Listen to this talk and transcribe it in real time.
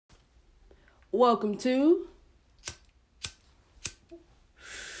Welcome to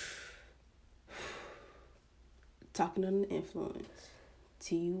Talking Under the Influence.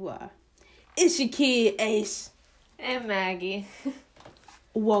 TUI. It's your kid, Ace. And Maggie.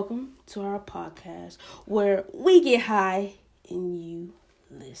 Welcome to our podcast where we get high and you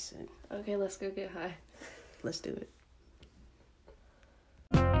listen. Okay, let's go get high. Let's do it.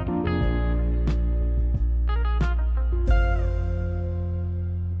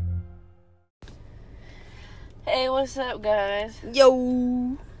 Hey, what's up, guys?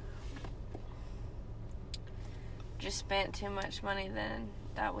 Yo. Just spent too much money then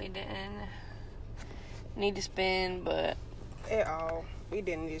that we didn't need to spend, but At all. We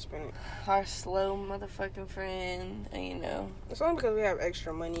didn't need to spend it. our slow motherfucking friend, It's only because we have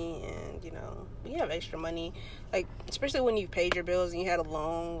extra money and, we have extra money. Like, especially when you've paid your bills and you had a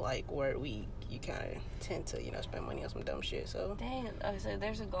loan, like, where you kind of tend to, spend money on some dumb shit, so. dang, okay, so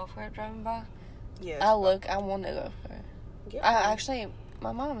there's a golf cart driving by. Yes. I want to go for it. Yeah. Actually,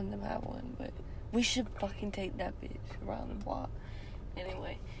 my mom and them have one, but we should fucking take that bitch around the block.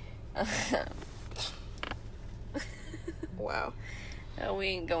 Anyway. Wow. We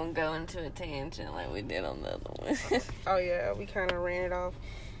ain't gonna go into a tangent like we did on the other one. Oh, yeah, we kind of ran it off.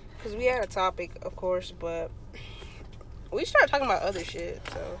 Because we had a topic, of course, but we started talking about other shit,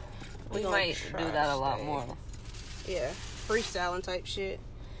 so. We gonna might try do to that a lot stay. more. Yeah. Freestyling type shit.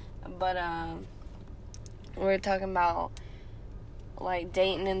 But, we're talking about, like,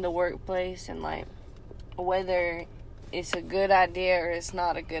 dating in the workplace and, like, whether it's a good idea or it's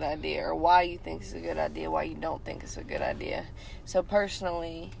not a good idea, or why you think it's a good idea, why you don't think it's a good idea. So,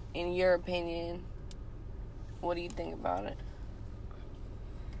 personally, in your opinion, what do you think about it?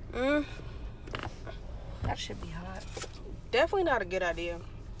 That should be hot. Definitely not a good idea.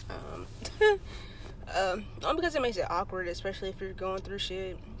 Only because it makes it awkward, especially if you're going through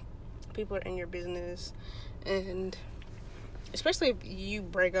shit. People are in your business, and especially if you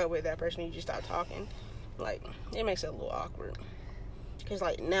break up with that person, you just stop talking. Like, it makes it a little awkward. Cause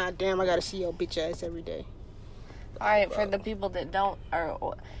like, nah, damn, I gotta see your bitch ass every day. All right, for the people that don't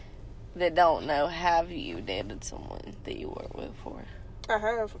know, have you dated someone that you were with for? I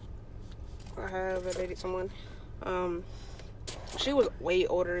have dated someone. She was way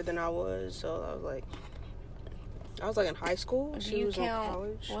older than I was, so I was like in high school. Do She you was in count?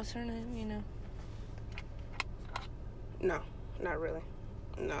 college. What's her name? No, not really.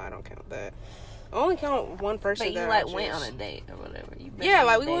 No, I don't count that. I only count one person. But you that went on a date or whatever. We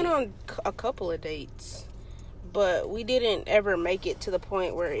went on a couple of dates, but we didn't ever make it to the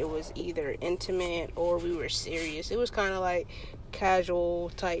point where it was either intimate or we were serious. It was kind of like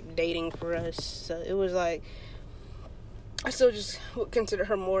casual type dating for us. So it was like, I still just would consider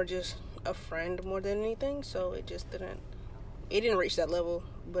her more just a friend more than anything. So it didn't reach that level.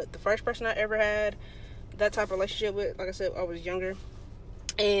 But the first person I ever had that type of relationship with, like I said, I was younger,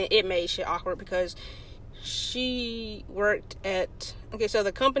 and it made shit awkward because she worked at, so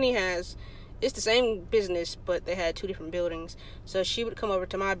the company it's the same business, but they had two different buildings. So she would come over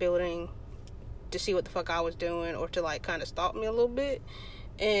to my building to see what the fuck I was doing, or to like kind of stalk me a little bit,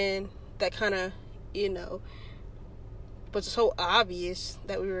 and that kind of, was so obvious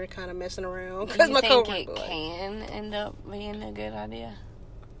that we were kind of messing around. Do you think it can end up being a good idea?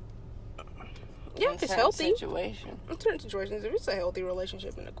 Yeah, if it's healthy. Situation. In certain situations, if it's a healthy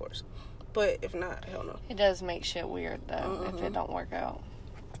relationship, then of course. But if not, hell no. It does make shit weird though if it don't work out.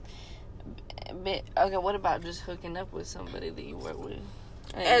 But, okay, what about just hooking up with somebody that you work with?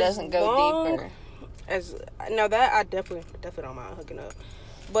 And it doesn't go deeper. That I definitely don't mind hooking up.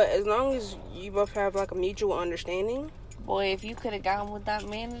 But as long as you both have like a mutual understanding. Boy, if you could have gone with that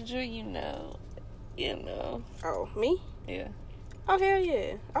manager, you know. Oh, me? Yeah. Oh, hell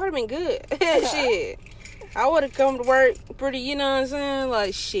yeah. I would have been good. Shit. I would have come to work pretty, you know what I'm saying?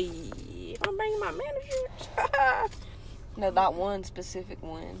 Like, shit. I'm bringing my manager. No, that one specific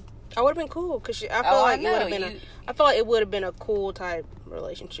one. I would have been cool, because I feel like it would have been a cool type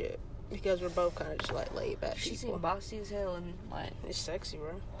relationship, because we're both kind of just like laid back She people. seemed bossy as hell, and like, It's sexy,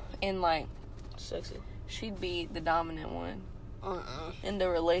 bro. and like, Sexy. she'd be the dominant one Uh-uh. in the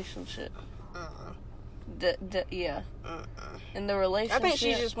relationship. Yeah. In the relationship. I think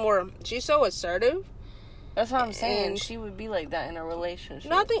she's so assertive. That's what I'm saying. And She would be like that in a relationship.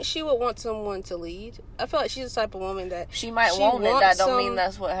 No, I think she would want someone to lead. I feel like she's the type of woman that She might want it. That don't mean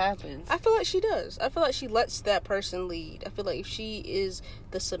that's what happens. I feel like she does. I feel like she lets that person lead. I feel like if she is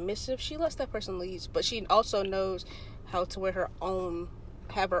the submissive, she lets that person lead. But she also knows how to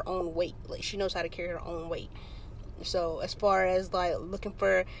have her own weight. Like, she knows how to carry her own weight. So as far as like looking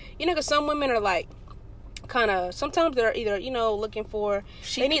for, because some women are like kind of, sometimes they're either, looking for,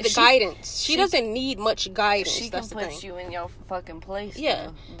 they need the guidance. She doesn't need much guidance. She That's can the put thing. you in your fucking place.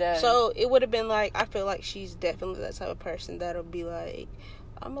 Yeah. Though. So it would have been like, I feel like she's definitely that type of person that'll be like,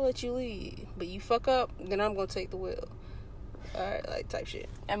 I'm gonna let you lead, but you fuck up, then I'm gonna take the wheel. Alright, like type shit.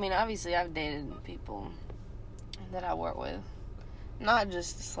 I mean, obviously, I've dated people that I work with, not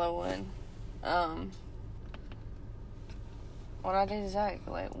just the slow one. When I dated Zach,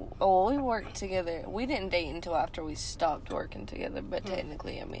 we worked together. We didn't date until after we stopped working together, but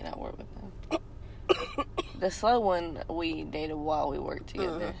technically, I mean, I worked with him. The slow one, we dated while we worked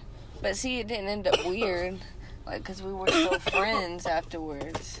together. But see, it didn't end up weird, because we were still friends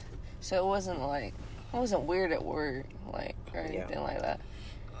afterwards. So it wasn't weird at work, or anything like that.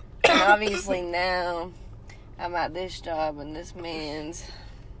 And obviously now, I'm at this job and this man's.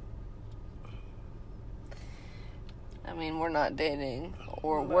 I mean, we're not dating,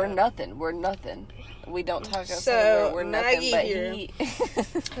 or we're nothing. We're nothing. We don't talk outside So, of work. We're Maggie nothing, but here he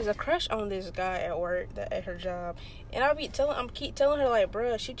has a crush on this guy at work, at her job, and I keep telling her like,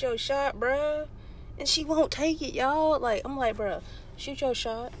 bruh, shoot your shot, bruh, and she won't take it, y'all. Like, I'm like, bruh, shoot your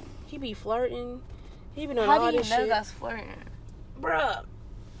shot. He be flirting. He be doing all How do you this know shit. that's flirting? Bruh,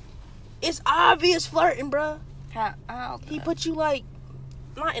 it's obvious flirting, bruh. How? He put you like,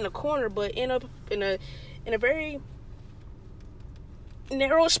 not in a corner, but in a very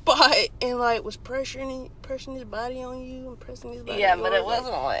narrow spot, and like was pressing his body on you and pressing his body. Yeah, on but you. it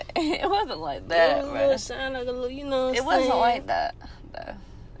wasn't like that. It was a little sound like a little, it what I'm wasn't saying? like that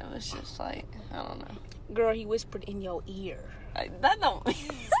though. It was just like, I don't know. Girl, he whispered in your ear. That don't.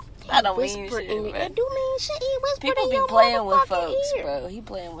 That don't mean Whispered shit, in bro. That do mean shit. He whispered People in be your playing with motherfucking folks, ear. bro. He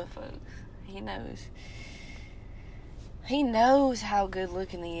playing with folks. He knows. He knows how good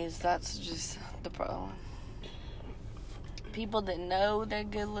looking he is. That's just the problem. People that know they're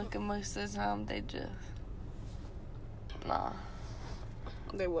good looking most of the time, they just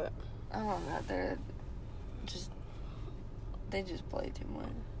They what? I don't know. They just play too much.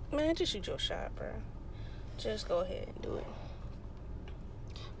 Man, just shoot your shot, bro. Just go ahead and do it.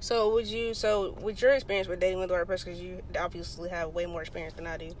 So with your experience with dating with the right person, because you obviously have way more experience than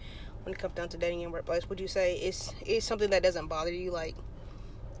I do when it comes down to dating in workplace, would you say it's something that doesn't bother you? Like,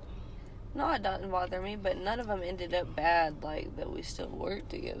 No, it doesn't bother me, but none of them ended up bad, like, that we still work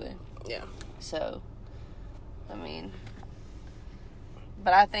together. yeah. So, I mean,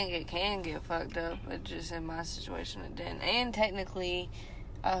 but I think it can get fucked up, but just in my situation it didn't. And technically,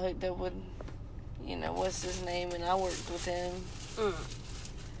 I hooked up with, what's his name, and I worked with him.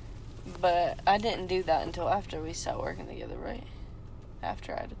 But I didn't do that until after we stopped working together, right?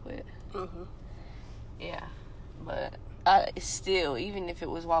 After I had to quit. Mm-hmm. Yeah. But still, even if it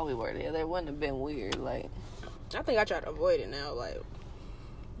was while we were together, it wouldn't have been weird. Like, I think I try to avoid it now, like,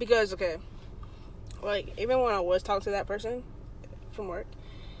 because, okay, like, even when I was talking to that person from work,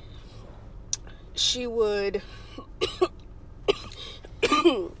 she would,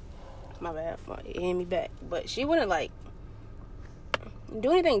 my bad, it hit me back, but she wouldn't, like,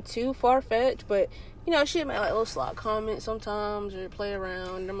 do anything too far-fetched, but, she'd make, like, little slot comments sometimes, or play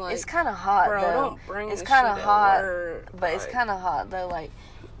around, I'm like, it's kind of hot, bro, though. don't bring it's this kind of shit at hot, work. but it's Like, kind of hot, though, like,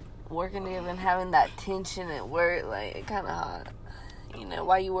 working together and having that tension at work, like, it's kind of hot.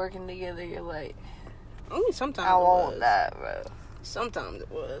 While you working together, you're like, I mean, sometimes I it want was. that, bro. Sometimes it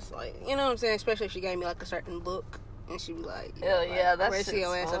was, like, you know what I'm saying? Especially if she gave me, like, a certain look, and she'd be like, Hell yeah, I'm that's ready to see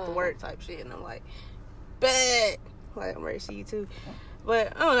your ass shit's after fun. work type shit. And I'm like, bet. Like, I'm ready to see you too.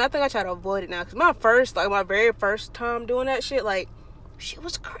 But, I don't know, I think I try to avoid it now. Because my very first time doing that shit, like, shit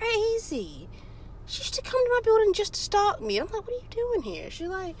was crazy. She used to come to my building just to stalk me. I'm like, what are you doing here? She's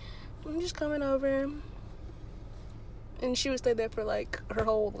like, I'm just coming over. And she would stay there for, like, her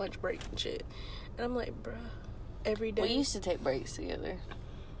whole lunch break and shit. And I'm like, bruh, every day. We used to take breaks together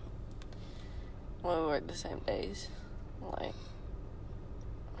when we worked the same days. Like,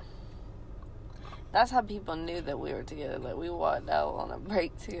 that's how people knew that we were together. Like, we walked out on a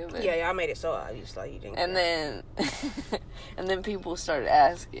break together. Yeah, I made it so obvious, like, you didn't. And then, and then people started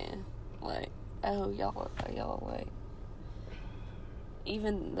asking, like, "Oh, y'all like."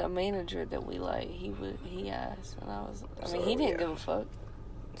 Even the manager that we like, he asked, and I mean, he didn't give a fuck.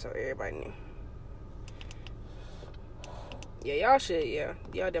 So everybody knew. Yeah,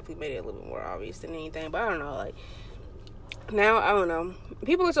 y'all definitely made it a little bit more obvious than anything. But I don't know, like, now, I don't know.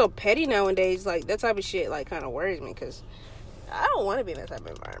 People are so petty nowadays, like, that type of shit, like, kind of worries me, because I don't want to be in that type of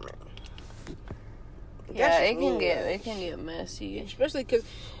environment. Yeah, it can get messy. Especially because,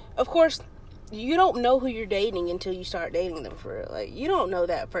 of course, you don't know who you're dating until you start dating them for real. Like, you don't know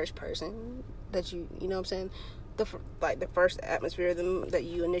that first person that you know what I'm saying? The first atmosphere of them that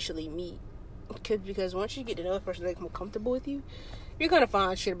you initially meet. Because once you get to know a person, they become comfortable with you, you're gonna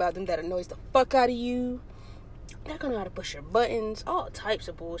find shit about them that annoys the fuck out of you. They're gonna know how to push your buttons, all types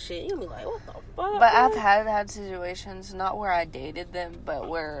of bullshit. You'll be like, what the fuck? But I've had situations, not where I dated them, but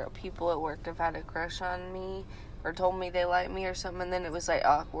where people at work have had a crush on me or told me they liked me or something, and then it was like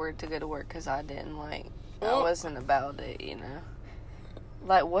awkward to go to work because I didn't like. I wasn't about it, you know.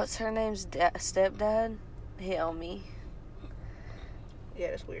 Like, what's her name's stepdad? Hit on me. Yeah,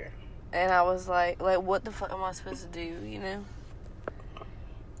 that's weird. And I was like, what the fuck am I supposed to do, you know?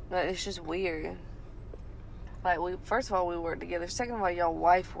 Like, it's just weird. Like, first of all, we work together. Second of all, your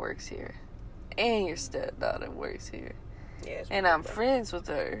wife works here. And your stepdaughter works here. Yeah, and I'm friends with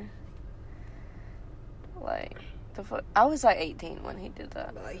her. Like, the fuck? I was like 18 when he did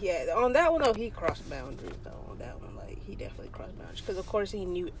that. But like, yeah, on that one, though, he crossed boundaries, though. On that one, like, he definitely crossed boundaries. Because, of course, he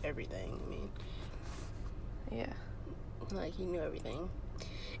knew everything. I mean, yeah. Like, he knew everything.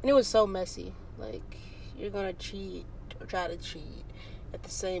 And it was so messy. Like, you're gonna cheat or try to cheat at the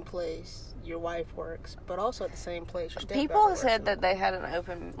same place your wife works, but also at the same place your stepdaughter People works. said that they had an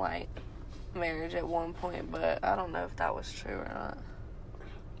open, like, marriage at one point, but I don't know if that was true or not.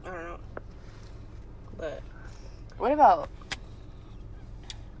 I don't know. But what about,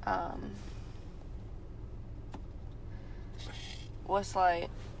 what's, like,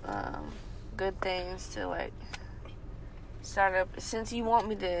 good things to, like, start up, since you want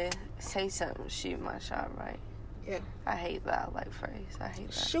me to say something, shoot my shot, right? Yeah. I hate that, like, phrase. I hate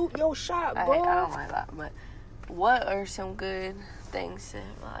that. Shoot your shot, bro. I don't like that, but what are some good things to,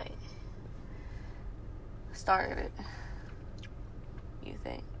 like, start it, you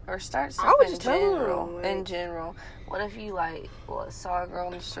think? Or start I was something just telling general. them, like, In general. What if you, like, saw a girl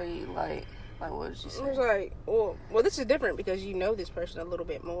on the street, like what would you say? It was like, well, this is different because you know this person a little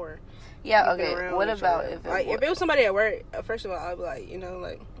bit more. Yeah, You've been okay. around What each about other. if if it was somebody at work, first of all, I'd be like, you know,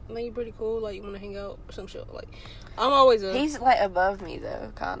 like, man, you pretty cool, like, you want to hang out or some shit. Like, I'm always he's, like, above me,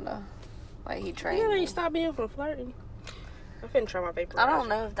 though, kinda. Like, he trained me. you stop being from flirting. I'm finna try my vaporizer. I don't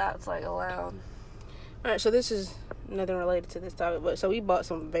know if that's, like, allowed. Alright, so this is nothing related to this topic, but so we bought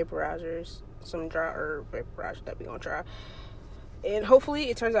some vaporizers, some dry herb vaporizer that we gonna try. And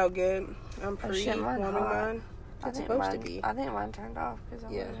hopefully it turns out good. I'm pre-warming mine. It's supposed to be. I think mine turned off.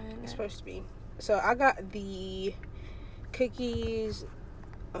 Yeah, it's supposed to be. So I got the Cookies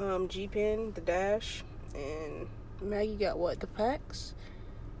G-Pen, the Dash, and Maggie got what? The packs?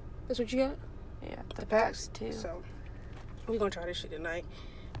 That's what you got? Yeah, the packs too. So we're gonna try this shit tonight.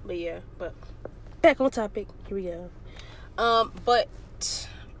 But yeah, back on topic. Here we go. But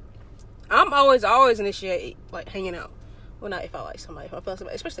I'm always initiate like hanging out. Well, not if I like somebody. If I feel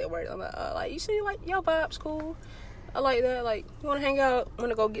somebody, especially at work, I'm like, you see, like, your vibe's cool. I like that. Like, you want to hang out?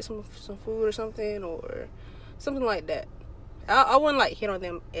 Want to go get some food or something, or something like that. I wouldn't like hit on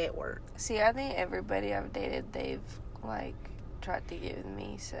them at work. See, I think everybody I've dated, they've like tried to get with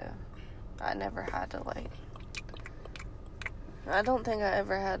me, so I never had to like. I don't think I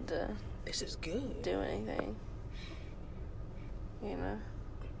ever had to. This is good. Do anything. You know.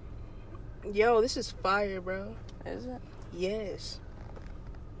 Yo, this is fire, bro. Is it? Yes.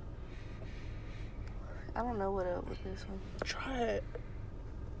 I don't know what up with this one. Try it.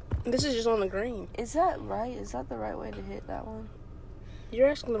 This is just on the green. Is that right? Is that the right way to hit that one? You're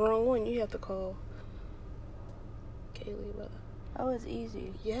asking the wrong one. You have to call Kaylee. Oh, it's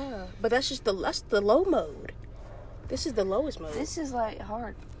easy. Yeah, but that's the low mode. This is the lowest mode. This is like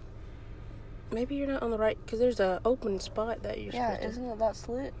hard. Maybe you're not on the right, because there's a open spot that you're supposed to. Yeah, isn't it that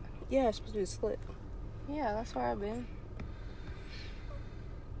slit? Yeah, it's supposed to be slit. Yeah, that's where I've been.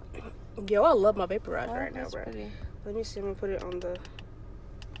 Yo, I love my vaporizer right now, bro. Pretty. Let me see. I'm gonna put it on the.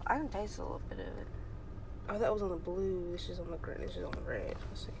 I can taste a little bit of it. Oh, that was on the blue. This is on the green. This is on the red.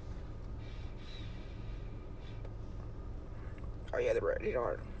 Let's see. Oh yeah, the red hit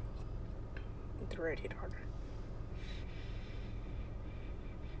hard. The red hit harder.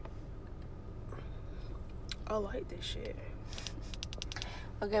 I like this shit.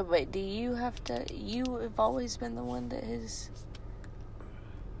 Okay, but do you have to? You have always been the one that has.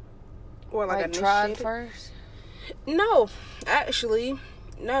 Well, like tried first? No, actually,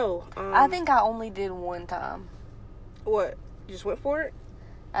 no. I think I only did one time. What? You just went for it?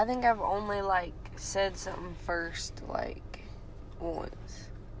 I think I've only like said something first, like once.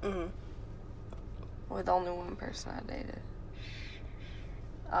 Mhm. With only one person I dated.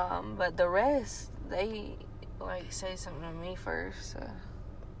 But the rest, they like say something to me first. So.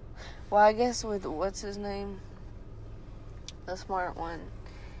 Well, I guess with what's his name, the smart one.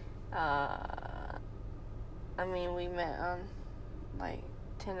 I mean, we met on, like,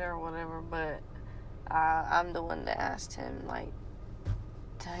 Tinder or whatever, but I'm the one that asked him, like,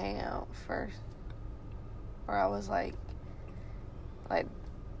 to hang out first. Or I was like, I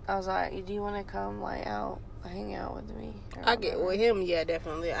was like, do you want to come, like, out, hang out with me? I get with him, yeah,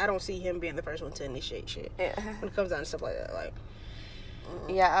 definitely. I don't see him being the first one to initiate shit. Yeah. When it comes down to stuff like that, like.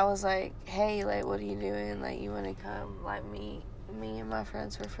 Yeah, I was like, hey, like, what are you doing? Like, you want to come, like, me and my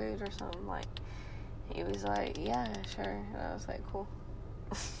friends for food or something? Like, he was like, yeah, sure. And I was like, cool.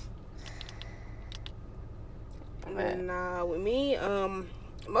 But Nah, with me,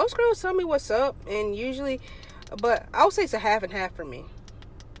 most girls tell me what's up, and usually, but I would say it's a half and half for me.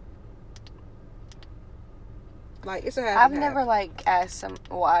 Like, it's a half I've and never, half. like, asked some,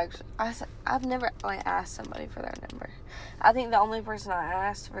 well, actually, I've never, like, asked somebody for their number. I think the only person I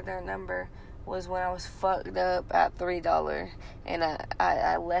asked for their number was when I was fucked up at $3, and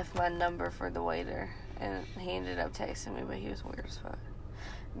I left my number for the waiter, and he ended up texting me, but he was weird as fuck.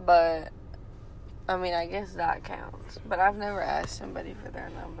 But, I mean, I guess that counts, but I've never asked somebody for their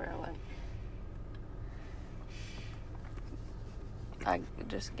number, like, I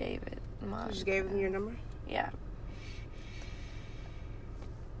just gave it mine. You just gave him your number? Yeah.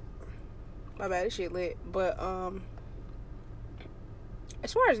 My bad, this shit lit. But,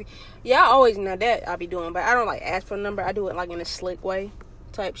 as far as, yeah, I always know that I be doing, but I don't, like, ask for a number. I do it, like, in a slick way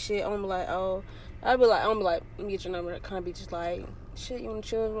type shit. I'm like, oh, I'm like, let me get your number. Kind of be just like, shit, you want to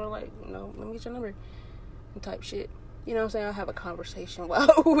chill? Or, like, you know, let me get your number. Type shit. You know what I'm saying? I'll have a conversation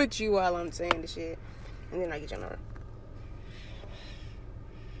with you while I'm saying the shit. And then I get your number.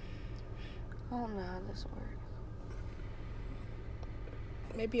 I don't know how this works.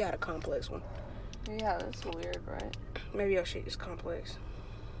 Maybe you had a complex one. Yeah, that's weird, right? Maybe your shit is complex.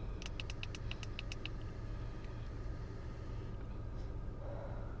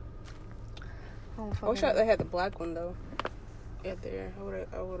 I wish they had the black one though. Yeah, there. I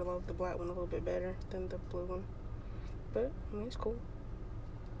would have loved the black one a little bit better than the blue one. But I mean, it's cool.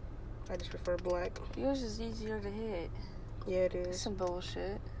 I just prefer black. Yours is easier to hit. Yeah, it It's is. some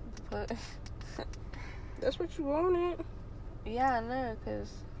bullshit. But That's what you wanted. yeah, I know,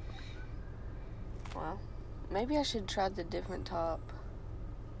 cause well, maybe I should try the different top.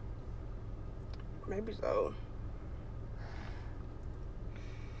 Maybe so.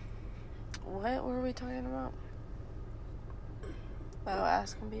 What were we talking about? Oh,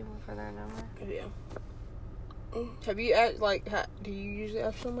 asking people for their number. Yeah. Have you asked, like, do you usually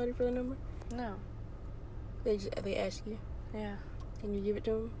ask somebody for the number? No. They ask you, Yeah. and you give it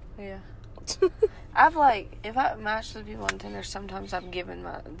to Yeah. them? I've like, if I match with people on Tinder, sometimes I've given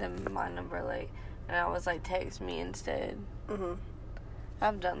them my number, like, and I was like, text me instead. Mm-hmm.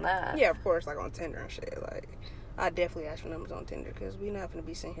 I've done that. Yeah, of course, like on Tinder and shit. Like, I definitely ask for numbers on Tinder because we not gonna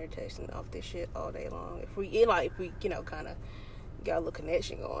be sitting here texting off this shit all day long. If we, you know, kind of got a little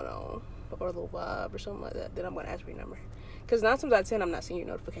connection going on or a little vibe or something like that, then I'm gonna ask for your number. Because 9 times out of 10, I'm not seeing your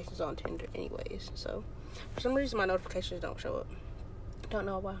notifications on Tinder anyways. So, for some reason, my notifications don't show up. Don't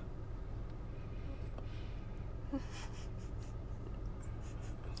know why.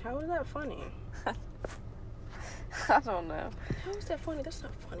 How is that funny? I don't know. How is that funny? That's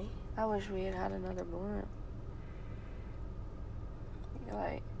not funny. I wish we had another blunt.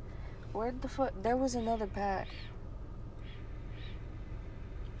 Like, where'd the fuck? There was another pack.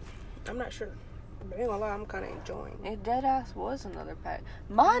 I'm not sure. But ain't gonna lie, I'm kind of enjoying it. It dead ass was another pack.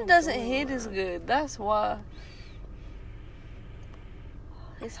 Mine doesn't hit as good. That's why.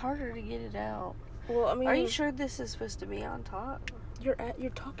 It's harder to get it out. Well, I mean, Are you sure this is supposed to be on top? you're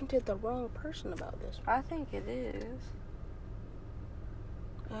talking to the wrong person about this. I think it is.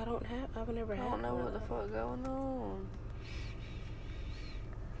 I've never I had. don't know one. what the fuck going on.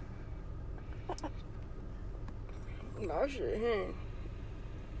 No shit.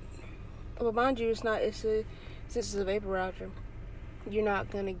 But mind you, since it's a vaporizer, you're not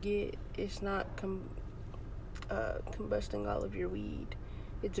gonna get. It's not combusting all of your weed.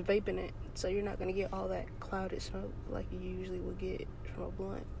 It's vaping it, so you're not gonna get all that clouded smoke like you usually would get from a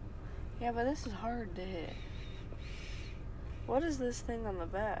blunt. Yeah, but this is hard to hit. What is this thing on the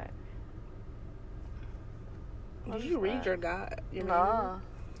back? What Did is you read that? your guide? Your Nah. manual?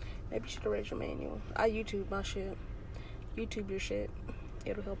 Maybe you should have read your manual. I YouTube my shit. YouTube your shit.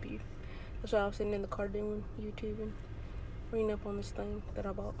 It'll help you. That's why I was sitting in the car doing YouTubing, reading up on this thing that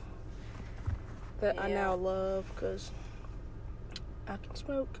I bought. That I Yeah. now love because I can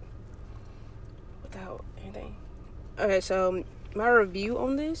smoke without anything. Okay, so my review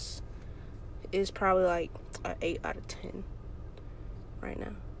on this is probably like an 8 out of 10 right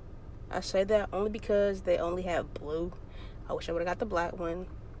now. I say that only because they only have blue. I wish I would have got the black one.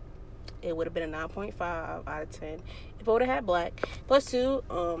 It would have been a 9.5 out of 10 if I would have had black. Plus 2,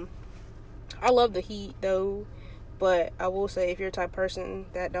 I love the heat though, But I will say, if you're the type of person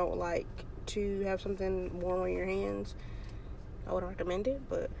that don't like to have something warm on your hands, I wouldn't recommend it.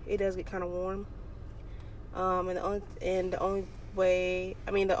 But it does get kind of warm. The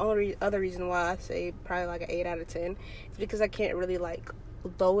only other reason why I say probably like an 8 out of 10 is because I can't really like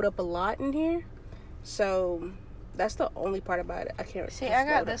load up a lot in here. So that's the only part about it. I can't. See, I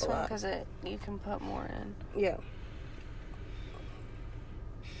got this one because you can put more in. Yeah.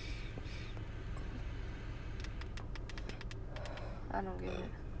 I don't get it.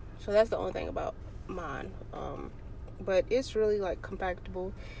 So that's the only thing about mine. But it's really like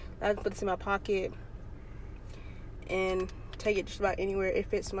compactable. I can put this in my pocket and take it just about anywhere. It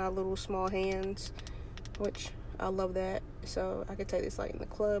fits my little small hands, which I love that. So I could take this like in the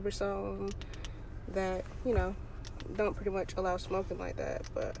club or something that, you know, don't pretty much allow smoking like that,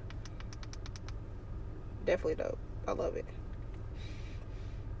 but definitely dope. I love it.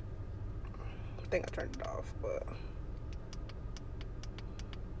 I think I turned it off, but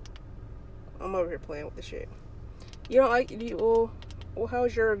I'm over here playing with the shit. You don't like it? Well,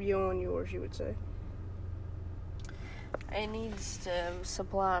 how's your review on yours, you would say? It needs to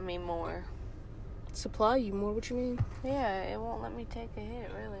supply me more. Supply you more? What you mean? Yeah, it won't let me take a hit,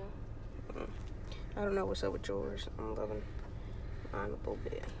 really. I don't know what's up with yours. I'm loving mine a little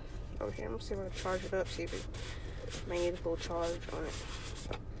bit. Over here, I'm gonna see if I can charge it up, see if it may need a little charge on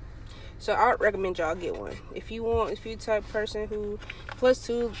it. So I would recommend y'all get one. If you the type of person who, plus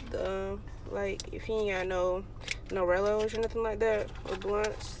two, like if you ain't got no Rellos or nothing like that, or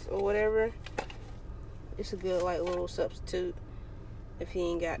blunts or whatever, it's a good like little substitute if you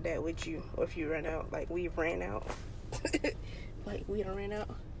ain't got that with you, or if you run out, like we've ran out. Like we done ran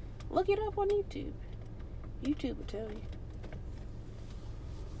out. Look it up on YouTube. YouTube will tell you.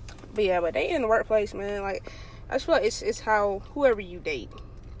 But yeah, but they in the workplace, man. Like, I just feel like it's how whoever you date.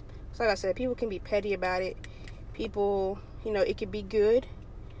 So like I said, people can be petty about it. People, you know, it could be good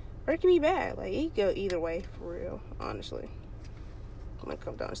or it can be bad. Like, it can go either way, for real, honestly. When it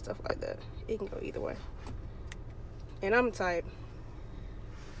comes down to stuff like that, it can go either way. And I'm the type,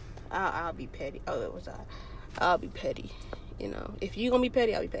 I'll be petty. Oh, it was I'll be petty. You know, if you gonna be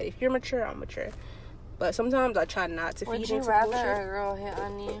petty, I'll be petty. If you're mature, I'm mature. But sometimes I try not to feed into bullshit. Would you rather a girl hit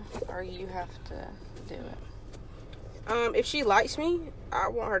on you, or you have to do it? If she likes me, I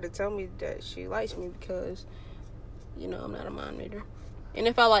want her to tell me that she likes me because, you know, I'm not a mind reader. And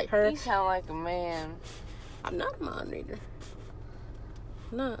if I like her... You sound like a man. I'm not a mind reader.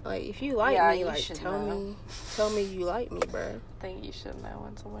 No, like, if you like me, like, tell me you like me, bro. I think you should know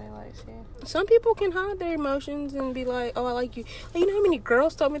when somebody likes you. Some people can hide their emotions and be like, oh, I like you. Like, you know how many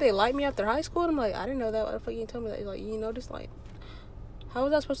girls told me they liked me after high school? And I'm like, I didn't know that. Why the fuck you didn't tell me that? Like, you know this? Like, how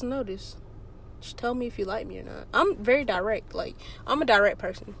was I supposed to know this? Just tell me if you like me or not. I'm very direct. Like, I'm a direct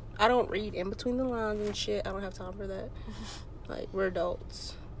person. I don't read in between the lines and shit. I don't have time for that. Like, we're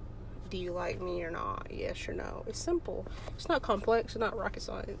adults. Do you like me or not? Yes or no. It's simple. It's not complex. It's not rocket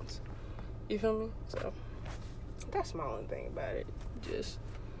science. You feel me? So that's my only thing about it. Just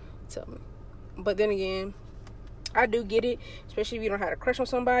tell me. But then again, I do get it, especially if you don't have a crush on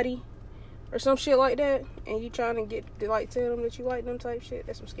somebody or some shit like that, and you trying to get to like tell them that you like them type shit.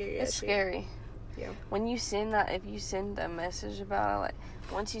 That's some scary ass shit. It's scary. Yeah. When you send that, if you send a message about it, like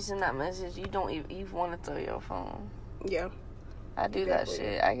once you send that message, you want to throw your phone. Yeah. I do that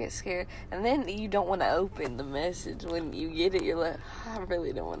shit. I get scared. And then you don't want to open the message. When you get it, you're like, I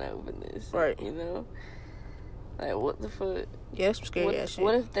really don't want to open this. Right. You know? Like, what the fuck? Yeah, that's some scary ass shit.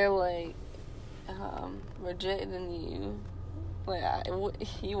 What if they're, like, rejecting you? Like,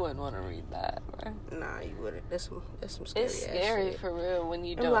 you wouldn't want to read that, right? Nah, you wouldn't. That's some scary ass shit. It's scary for real when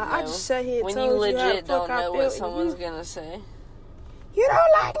you don't like, know. I just sat here when told you legit legit don't know what someone's going to say. You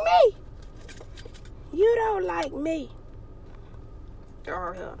don't like me. You don't like me.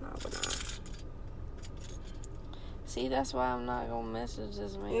 Oh, hell no, but nah. See, that's why I'm not gonna message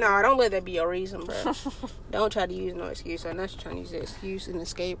this man. Nah, don't let that be your reason, bro. Don't try to use no excuse. I'm not trying to use the excuse and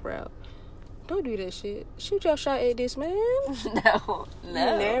escape route. Don't do that shit. Shoot your shot at this man. No. You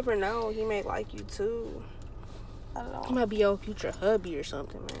never know. He may like you too. I don't know. He might be your future hubby or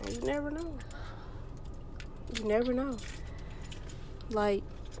something, man. You never know. You never know. Like,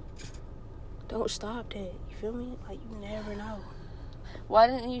 don't stop that. You feel me? Like, you never know. Why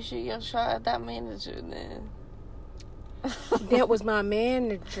didn't you shoot your shot at that manager then? That was my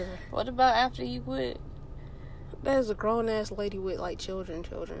manager. What about after you quit? That is a grown ass lady with like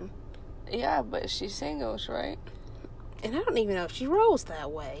children. Yeah, but she's single, right? And I don't even know if she rolls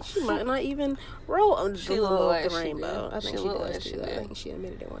that way. She might not even roll under the little of the rainbow. I think she does do that. I think she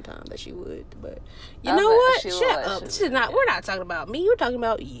admitted at one time that she would. But you know what? Shut up. This is not. We're not talking about me. We're talking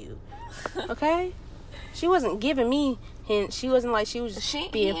about you. Okay? She wasn't giving me hints. She wasn't like she was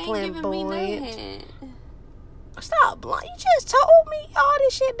being flamboyant. Stop, blind. You just told me all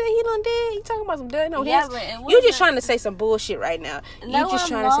this shit that he done did. You talking about some done? No, yeah, but you just trying to say some bullshit right now. No, you just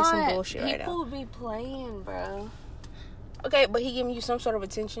trying to say some bullshit right now. People be playing, bro. Okay, but he giving you some sort of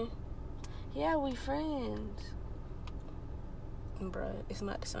attention? Yeah, we friends. Bruh, it's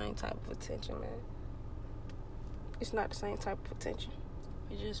not the same type of attention, man. It's not the same type of attention.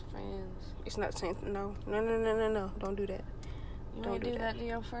 We're just friends. It's not the same. No. Don't do that. You don't do that to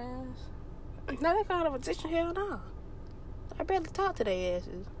your friends? Not that kind of attention. Hell no. I barely talk to their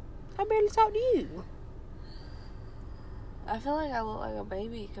asses. I barely talk to you. I feel like I look like a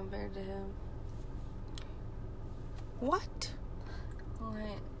baby compared to him. What?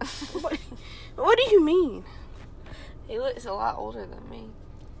 Like, what do you mean? he looks a lot older than me.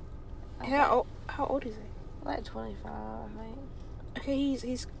 How old is he? Like 25, I think. Okay,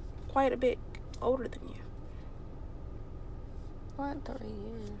 he's quite a bit older than you. Like 3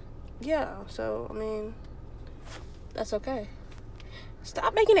 years. Yeah, so, I mean, that's okay.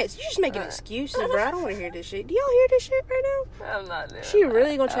 Stop making it. You're just making excuses, bro. I don't want to hear this shit. Do y'all hear this shit right now? I'm not doing She that.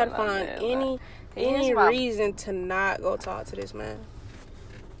 really gonna try I'm to not find doing any reason to not go talk to this man.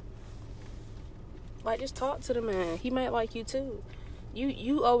 Like, just talk to the man. He might like you too.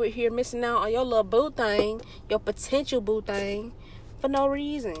 You over here missing out on your little boo thing, your potential boo thing, for no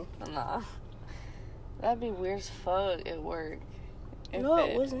reason. Nah. That'd be weird as fuck at work. No,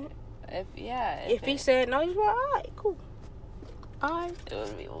 it wasn't. If He said no, he's like, alright, cool. Alright. It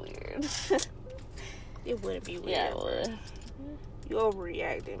would be weird. It wouldn't be weird. Yeah, it would. You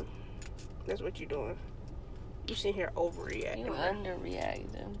overreacting. That's what you're doing. You sitting here overreacting. You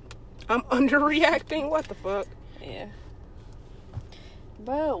underreacting. I'm underreacting? What the fuck? Yeah.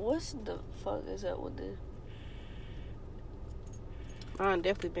 Bro, what's the fuck is up with this? Mine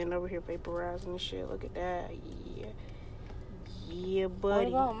definitely been over here vaporizing and shit. Look at that. Yeah. Yeah, buddy.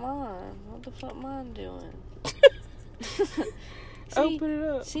 What about mine? What the fuck mine doing? Open it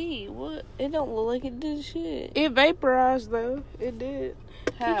up. See, what? It don't look like it did shit. It vaporized, though. It did.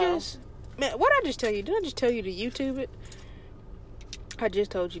 How? Man, what I just tell you? Did I just tell you to YouTube it? I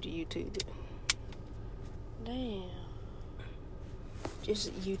just told you to YouTube it. Damn.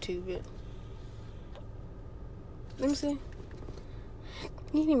 Just YouTube it. Let me see.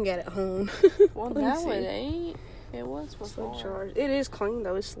 You ain't even got it home. Well, Let me now see. it ain't. It was So before. charged. It is clean,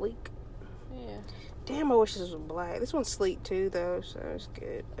 though. It's sleek. Yeah. Damn, I wish this was black. This one's sleek, too, though, so it's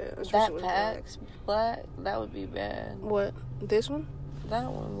good. I wish That it was pack's black. That would be bad. What? This one?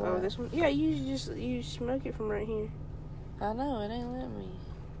 That one. Oh, Black. this one? Yeah, you smoke it from right here. I know it ain't letting me.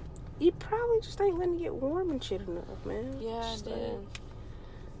 You probably just ain't letting it get warm and shit enough, man. Yeah, I Just, did.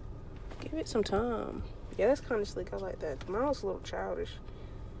 Give it some time. Yeah, that's kind of sleek. I like that. Mine was a little childish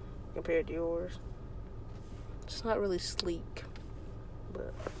compared to yours. It's not really sleek,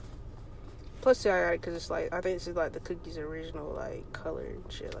 but plus, alright, because it's like I think this is like the cookies' original like color and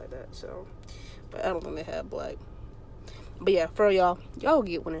shit like that. So, but I don't think they have black. But yeah, for y'all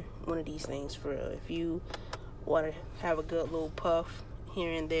get one of these things for real. If you want to have a good little puff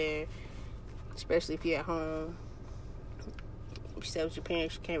here and there, especially if you're at home. If you stay with your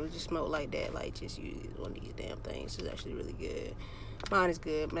parents, you can't really just smoke like that. Like, just use one of these damn things. It's actually really good. Mine is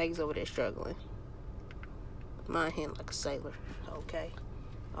good. Maggie's over there struggling. Mine hitting like a sailor. Okay.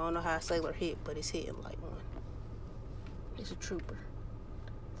 I don't know how a sailor hit, but it's hitting like one. It's a trooper.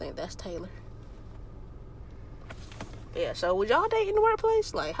 I think that's Taylor. Yeah, so would y'all date in the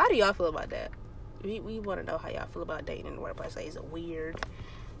workplace? Like, how do y'all feel about that? We want to know how y'all feel about dating in the workplace. Like, is it weird?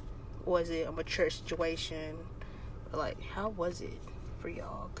 Was it a mature situation? Like, how was it for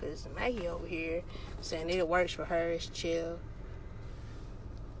y'all? Because Maggie over here saying it works for her, it's chill.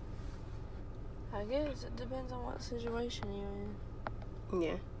 I guess it depends on what situation you're in.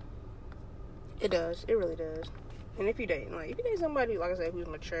 Yeah. It does. It really does. And if you date somebody, like I said, who's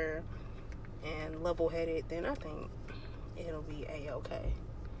mature and level-headed, then I think it'll be A-okay.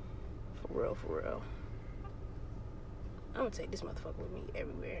 For real. I'm gonna take this motherfucker with me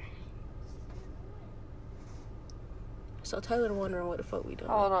everywhere. So Taylor wondering what the fuck we doing.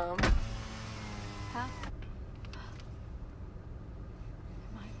 Hold on. Huh?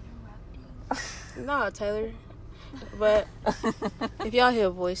 Am I interrupting? Nah, Taylor. But if y'all hear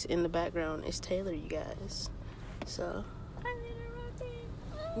a voice in the background, it's Taylor, you guys. So, I'm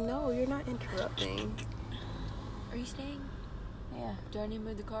interrupting. no, you're not interrupting. Are you staying? Yeah. Do I need to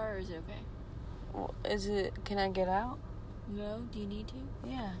move the car or is it okay? Well, can I get out? No? Do you need to?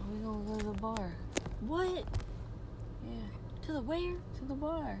 Yeah, we gonna go to the bar. What? Yeah. To the where? To the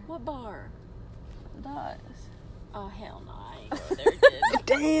bar. What bar? Dots. Oh, hell no. I ain't going there, dude.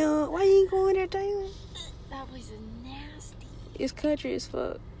 Damn, why you ain't going there, Taylor? That place is nasty. It's country as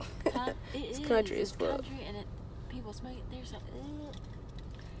fuck. It's country as it's fuck. country and people smoke it. There's like,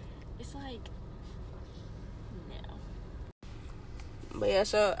 it's like, no. But yeah,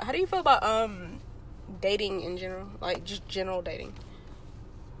 so how do you feel about dating in general? Like just general dating?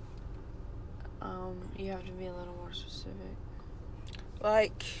 You have to be a little more specific.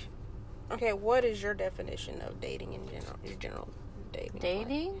 Like, okay, what is your definition of dating in general? Your general dating?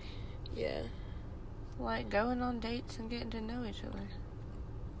 Dating? Like, yeah. Like going on dates and getting to know each other.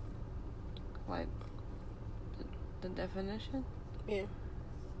 Like the definition? Yeah.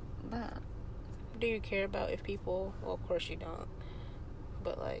 That. Do you care about if people? Well, of course you don't.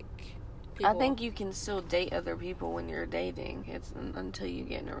 But like, I think you can still date other people when you're dating. It's until you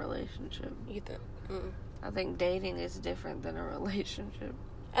get in a relationship. You think? I think dating is different than a relationship.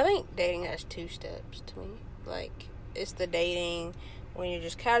 I think dating has two steps to me. Like, it's the dating when you're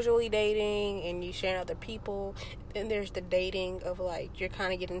just casually dating and you sharing other people. Then there's the dating of like you're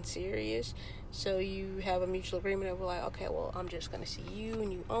kind of getting serious. So you have a mutual agreement of like, okay, well, I'm just gonna see you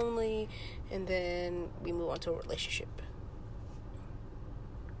and you only, and then we move on to a relationship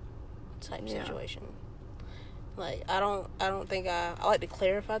type situation. Like, I don't think I like to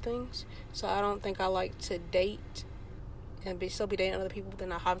clarify things, so I don't think I like to date and still be dating other people,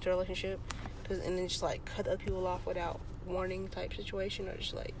 then I hop into a relationship, and then just like cut other people off without warning type situation, or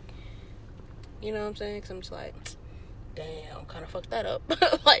just like, you know what I'm saying? Because I'm just like, damn, kind of fucked that up.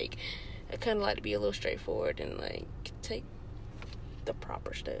 Like, I kind of like to be a little straightforward and like take the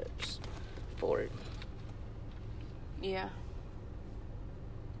proper steps forward. Yeah.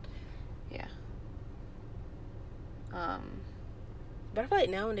 Yeah. But I feel like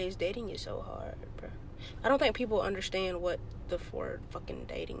nowadays dating is so hard, bro. I don't think people understand what the word fucking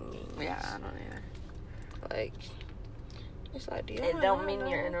dating means. Yeah, I don't either. Like, it's like, do you It don't mean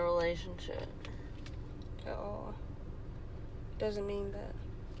you're in a relationship. at all. Doesn't mean that.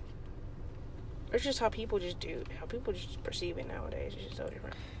 It's just how people just do. How people just perceive it nowadays is just so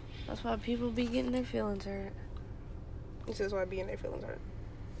different. That's why people be getting their feelings hurt. This is why being their feelings hurt.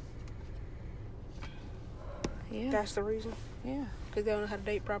 Yeah. That's the reason. Yeah. Because they don't know how to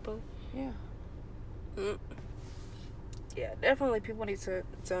date properly. Yeah. Yeah, definitely people need to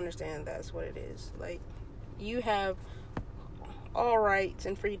understand that's what it is. Like, you have all rights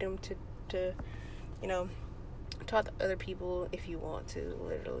and freedom to you know, talk to other people if you want to.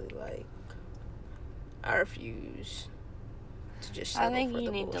 Literally, like, I refuse to just I settle think for you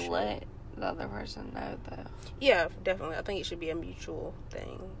the need bullshit. to let the other person know, though. Yeah, definitely. I think it should be a mutual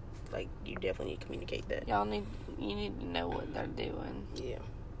thing. Like, you definitely need to communicate that. You need to know what they're doing. Yeah,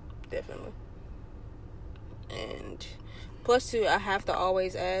 definitely. And plus, too, I have to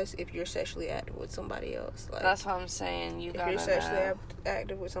always ask if you're sexually active with somebody else. Like, That's what I'm saying. You if gotta you're sexually know.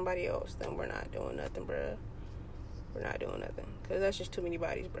 active with somebody else, then we're not doing nothing, bruh. We're not doing nothing. Because that's just too many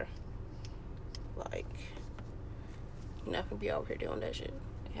bodies, bruh. Like, you're not gonna be over here doing that shit.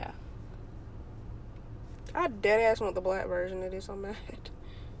 Yeah. I deadass want the black version of this. I'm mad.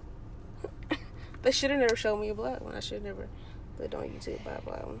 They should have never showed me a black one. I should have never looked on YouTube by a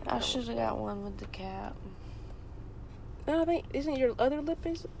black one. I should have got one with the cap. No, I think, isn't your other lip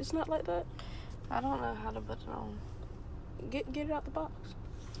it's not like that? I don't know how to put it on. Get it out the box.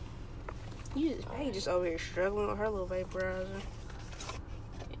 You just over here struggling with her little vaporizer.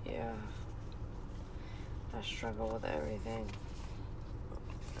 Yeah. I struggle with everything.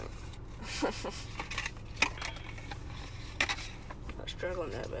 Not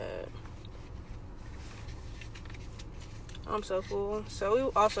struggling that bad. I'm so full. So we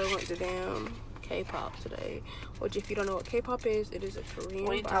also went to damn K-pop today. Which, if you don't know what K-pop is, it is a Korean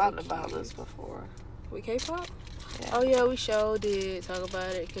We talked about this before. With K-pop? Yeah. Oh yeah, we sure did talk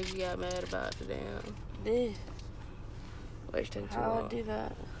about it because you got mad about the damn. Yeah. Wasting too How long. I do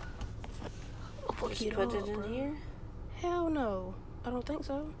that? Just Just put it in here? Hell no. I don't think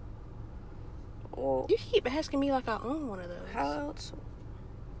so. Well, You keep asking me like I own one of those. how else?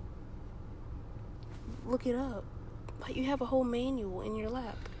 Look it up. Like, you have a whole manual in your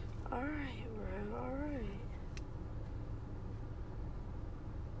lap. Alright, bro. Alright.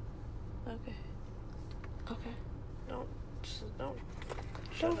 Okay. Okay. Don't.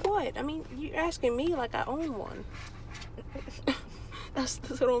 Don't what? I mean, you're asking me like I own one. That's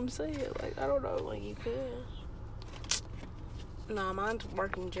what I'm saying. Like, I don't know. Well, you could. Nah, mine's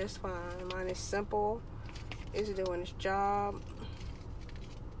working just fine. Mine is simple. It's doing its job.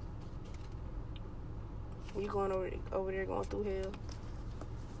 You going over there going through hell.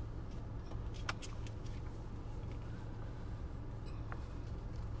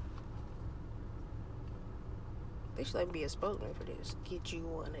 They should like be a spokesman for this. Get you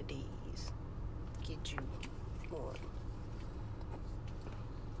one of these. Get you one.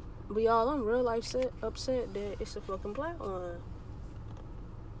 But y'all, I'm real life upset that it's a fucking black one.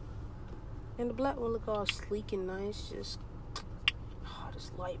 And the black one look all sleek and nice. Just,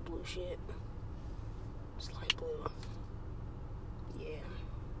 this light blue shit. It's light blue. Yeah.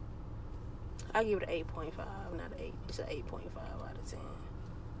 I give it an 8.5, not an 8. It's an 8.5 out of 10.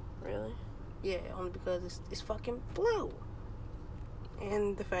 Really? Yeah, only because it's fucking blue.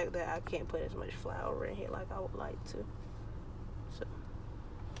 And the fact that I can't put as much flour in here like I would like to. So.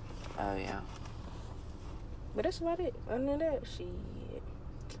 Oh, yeah. But that's about it. Other than that, she be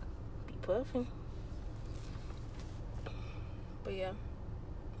puffing. But yeah.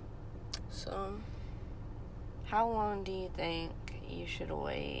 So. How long do you think you should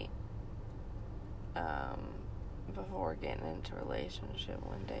wait before getting into a relationship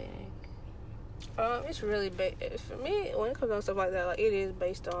when dating? It's really for me when it comes to stuff like that. Like it is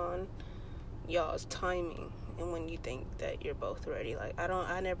based on y'all's timing and when you think that you're both ready. Like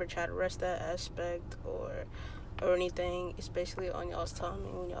I never try to rush that aspect or anything. It's basically on y'all's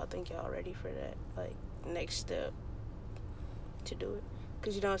timing when y'all think y'all ready for that like next step to do it.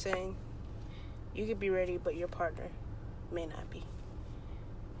 Cause you know what I'm saying. You could be ready, but your partner may not be,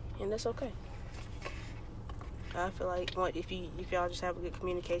 and that's okay. I feel like if y'all just have a good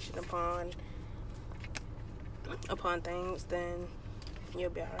communication upon things, then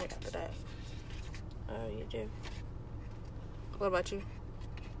you'll be alright after that. Oh, you do? What about you?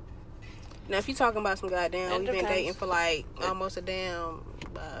 Now, if you talking about some goddamn, we've been dating for like almost a damn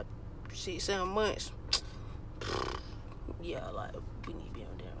 7 months. Yeah, like we need to be in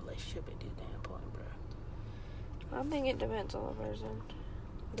a damn relationship at this damn point, bro. I think it depends on the person.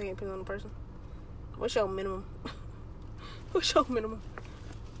 I think it depends on the person. What's your minimum? What's your minimum?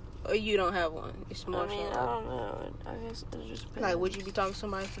 Or you don't have one? It's more. I mean, I don't know. I guess it just depends. Like, would you be talking to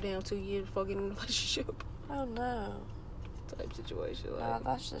somebody for damn 2 years before getting in a relationship? Oh no. Type situation. Like, Nah,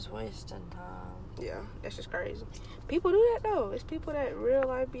 that's just wasting time. yeah, that's just crazy. People do that though. It's people that real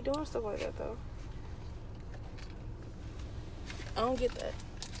life be doing stuff like that though. I don't get that.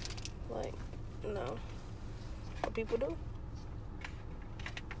 Like, no. But people do.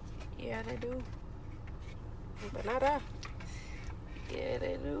 Yeah, they do. But not I. Yeah,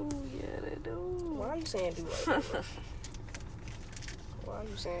 they do. Yeah, they do. Why are you saying do like that, bro? Why are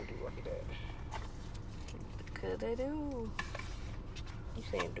you saying do like that? Because they do. You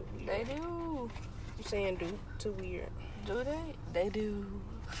saying do weird. They do. You saying do too weird. Do they? They do.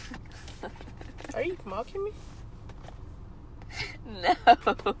 Are you mocking me? No.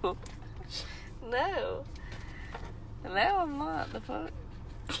 No. No, I'm not. The fuck?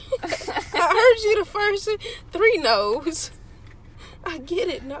 I heard you the first 3 no's. I get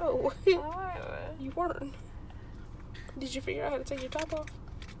it, no. Alright. You weren't. Did you figure out how to take your top off?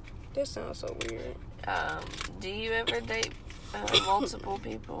 That sounds so weird. Do you ever date multiple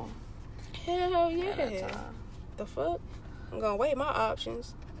people? Hell at a yeah. time? The fuck? I'm gonna weigh my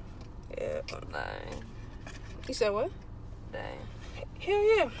options. Yeah. Dang. You said what? Dang.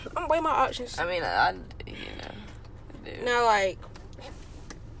 Hell yeah. I'm gonna weigh my options. I mean, I do. Now, like,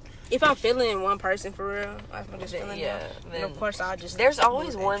 if I'm feeling one person for real, like if I'm just feeling them, then of course I'll just. There's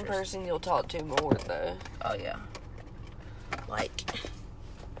always lose one interest. person you'll talk to more, though. Oh yeah.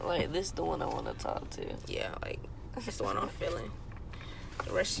 Like, this is the one I want to talk to. yeah, like that's the one I'm feeling.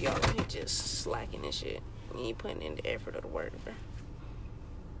 The rest of y'all are just slacking and shit. You ain't putting in the effort or the work, bro.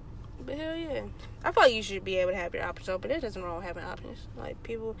 But hell yeah. I feel like you should be able to have your options open. There's nothing wrong with having options. Like,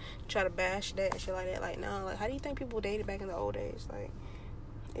 people try to bash that and shit like that. Like, no, like, how do you think people dated back in the old days? Like,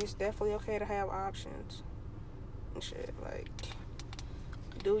 it's definitely okay to have options and shit. Like,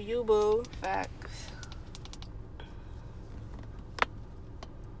 do you, boo? Facts.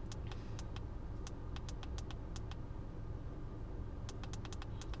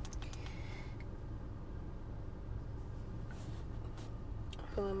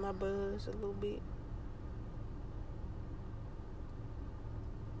 Feeling my buzz a little bit.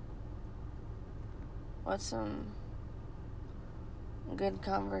 What's some good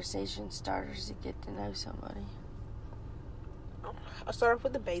conversation starters to get to know somebody? I'll start off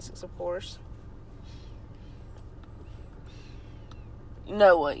with the basics, of course. You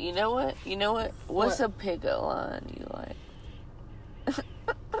know what? What's What? a pickup line you like?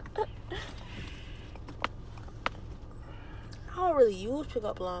 I don't really use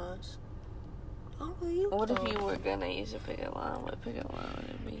pickup lines. I don't really use What if them. you were gonna use a pickup line? What pickup line would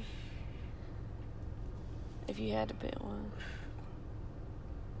it be? If you had to pick one.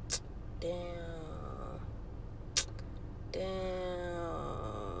 Damn.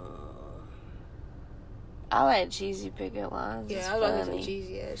 I like cheesy pickup lines. Yeah, It's I love funny. some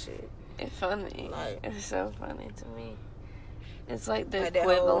cheesy ass shit. It's funny. Like- It's so funny to me. It's like the Like that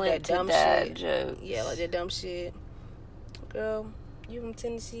whole- equivalent that to dumb dad shit. jokes. Yeah, like that dumb shit. Girl, you from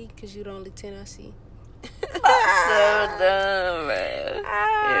Tennessee? Because you the only Tennessee. So dumb, man.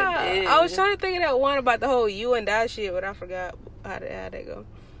 It I was is. trying to think of that one about the whole you and I shit, but I forgot how that go.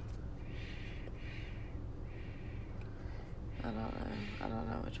 I don't know. I don't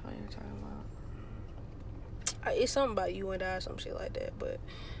know which one you're talking about. It's something about you and I, some shit like that. But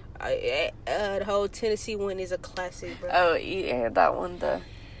the whole Tennessee one is a classic, bro. Oh, you heard that one,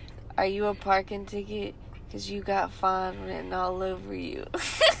 are you a parking ticket? Because you got fine written all over you.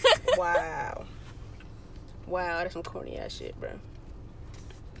 Wow. Wow, that's some corny ass shit, bro.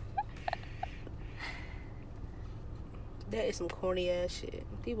 That is some corny ass shit.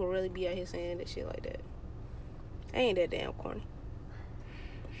 People really be out here saying that shit like that. Ain't that damn corny.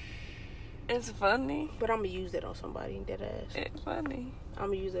 It's funny. But I'm gonna use that on somebody, that ass. It's funny. I'm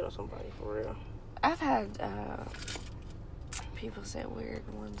gonna use that on somebody for real. I've had people say weird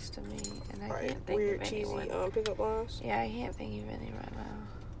ones to me, and I can't think Weird, of cheesy anyone. pickup lines. Yeah, I can't think of any right now.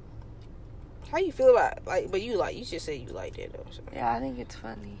 How you feel about but you just said you liked it though. So. Yeah, I think it's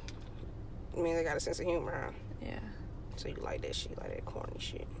funny. I mean, they got a sense of humor, huh? Yeah. So you like that shit, like that corny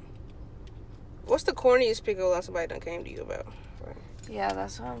shit. What's the corniest pickup line somebody done came to you about? Yeah,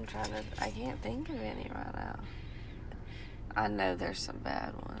 that's what I'm trying to... I can't think of any right now. I know there's some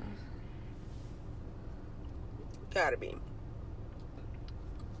bad ones. Gotta be.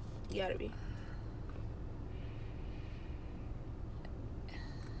 Gotta be.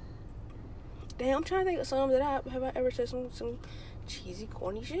 Damn, I'm trying to think of some that have I ever said some cheesy,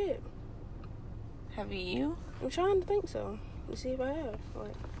 corny shit. Have you? I'm trying to think so. Let's see if I have.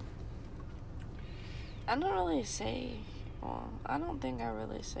 Like, I don't really say... Well, I don't think I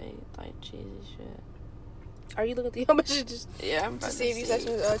really say, like, cheesy shit. are you looking through your messages Yeah, I'm to about see if you said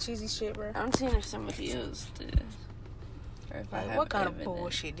some cheesy shit, bro? I'm seeing if somebody else did. Or if I Like, have what kind of evidence.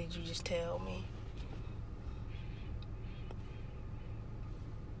 bullshit did you just tell me?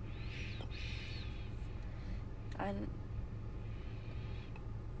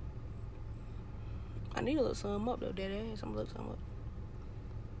 I need to look some up though, dead ass. I'm gonna look some up.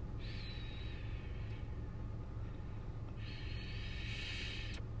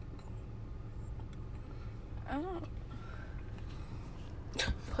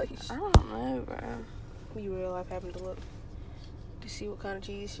 Please. I don't know, bro. You real life having to look to see what kind of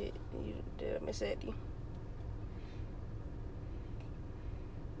cheese shit you did I miss at you.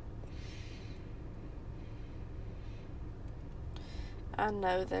 I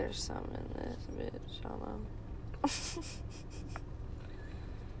know there's some in this bitch. Hold on.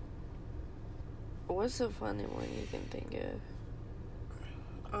 What's a funny one you can think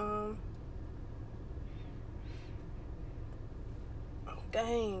of?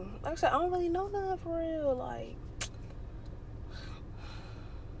 Dang. Like I said, I don't really know none for real. Like,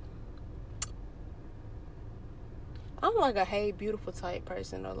 I'm like a hey beautiful type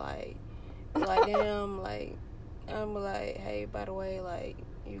person, or like damn, like I'm like, hey, by the way, like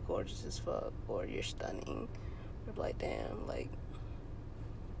you gorgeous as fuck, or you're stunning, or like damn, like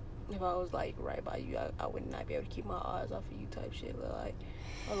if I was like right by you, I would not be able to keep my eyes off of you type shit, or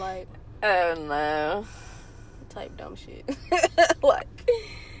like Oh no. type dumb shit. Like,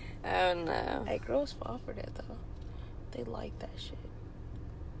 Oh no. hey, girls fall for that though. They like that shit.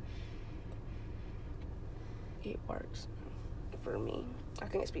 It works for me. I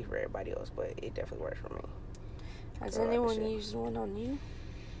can't speak for everybody else, but it definitely works for me. Has Girl, anyone shit. used one on you?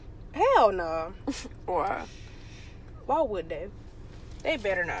 Hell no. Or Why would they? They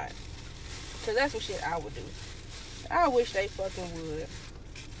better not. Cause that's some shit I would do. I wish they fucking would.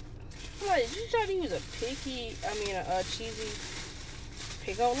 I'm like, did you try to use a cheesy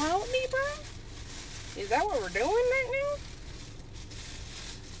pickup line with me, bro? Is that what we're doing right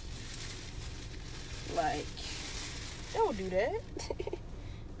now? Like, don't do that.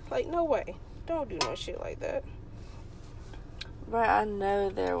 Like, no way. Don't do no shit like that. But I know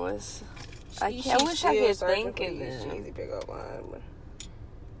there was. I wish I could think of these them. cheesy pickup line, bro.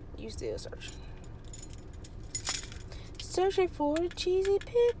 You still searching. Searching for a cheesy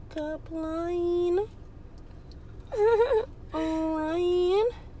pickup line. Ryan.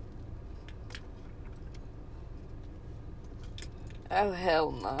 Oh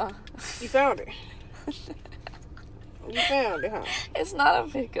hell nah. You found it. You found it, huh? It's not a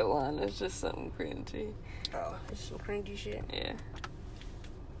pickup line. It's just something cringy. Oh, it's some cringy shit. Yeah.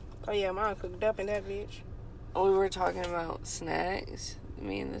 Oh yeah, mine cooked up in that bitch. We were talking about snacks.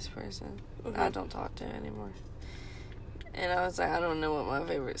 Me and this person. I Mhm. don't talk to him anymore. And I was like, I don't know what my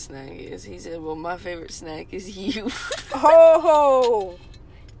favorite snack is. He said, well, my favorite snack is you. Oh,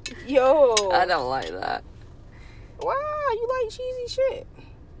 yo. I don't like that. Wow, you like cheesy shit.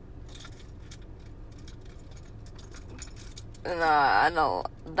 Nah, I don't.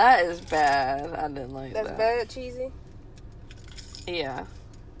 That is bad. I didn't like That's that. bad, cheesy? Yeah.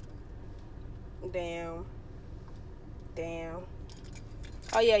 Damn.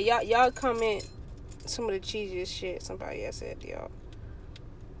 Oh, yeah, y'all comment some of the cheesiest shit somebody else said to y'all.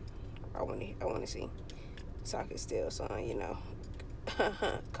 I want to see. So I can steal some, you know.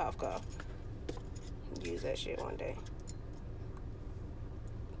 Cough. Use that shit one day.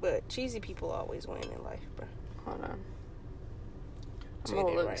 But cheesy people always win in life, bro. Hold on. I'm Say gonna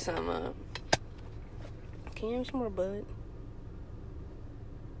that look right. some up. Can you have some more bud?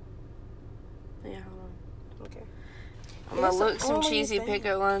 Yeah, hold on. Okay. I'm gonna That's look the some only cheesy thing.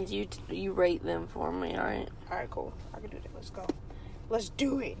 pickup lines. You rate them for me, alright? Alright, cool. I can do that. Let's go. Let's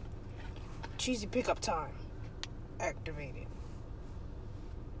do it. Cheesy pickup time. Activated.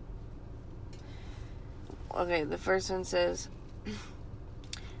 Okay, the first one says,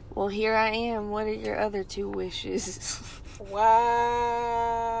 well, here I am. What are your other 2 wishes?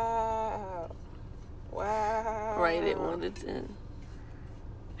 Wow. Rate it 1 to 10.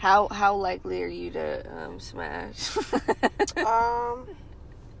 How likely are you to smash?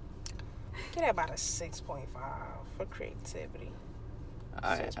 Get about a 6.5 for creativity.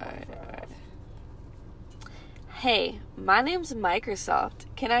 Alright. Hey, my name's Microsoft.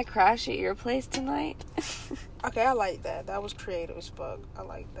 Can I crash at your place tonight? Okay, I like that. That was creative as fuck. I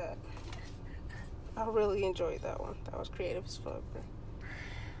like that. I really enjoyed that one. That was creative as fuck, bro.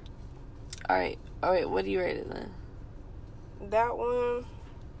 Alright, what do you rate it then? That one.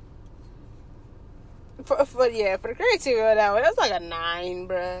 For the creativity of that one, that's like a 9,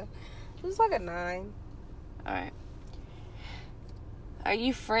 bruh. It was like a 9. Alright. Are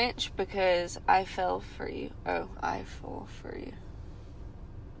you French? Because I fell for you. Oh, I fall for you.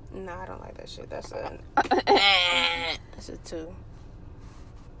 Nah, I don't like that shit. That's a 2.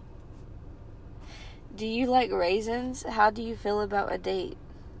 Do you like raisins? How do you feel about a date?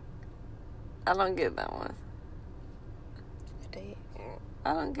 I don't get that one. A date.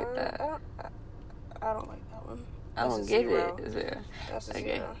 I don't get that. I don't like that one. I don't get it. Zero. That's a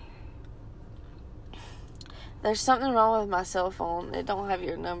Okay. 0. There's something wrong with my cell phone. It don't have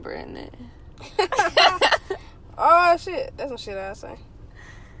your number in it. Oh shit, that's some shit I say.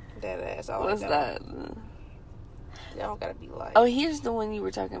 That ass. I like What's that? Y'all don't gotta be like. Oh, here's the one you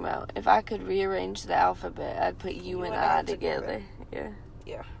were talking about. If I could rearrange the alphabet, I'd put you and I together. Yeah.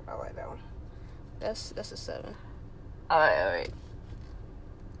 Yeah, I like that one. That's a 7. Alright.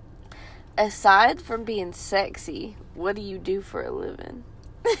 Aside from being sexy, what do you do for a living?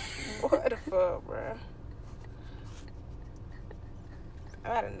 What the fuck, bruh? I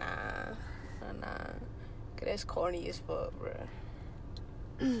got a 9. Cause that's corny as fuck, bruh.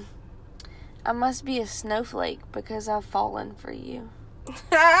 I must be a snowflake because I've fallen for you.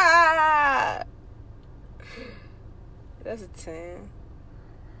 That's a 10.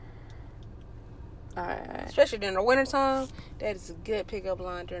 Alright. Especially during the wintertime. That is a good pickup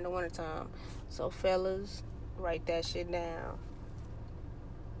line during the wintertime. So, fellas, write that shit down.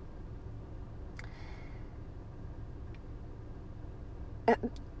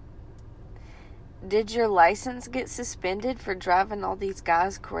 Did your license get suspended for driving all these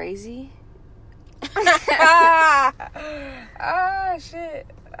guys crazy? Ah, shit.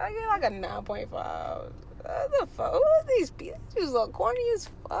 I get like a 9.5. What the fuck? Who are these people? These just look corny as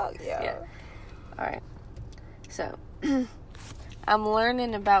fuck, yo. Yeah. Alright. So, I'm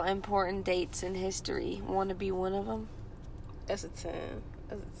learning about important dates in history. Want to be one of them? That's a 10.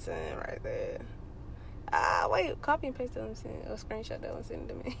 That's a 10 right there. Wait. Copy and paste that one. Or screenshot that one. Send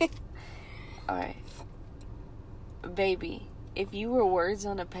it to me. Alright. Baby, if you were words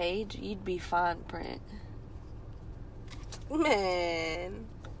on a page, you'd be fine print. Man.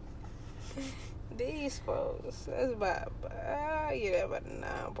 These folks. That's about, yeah, about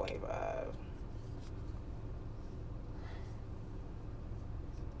 9.5.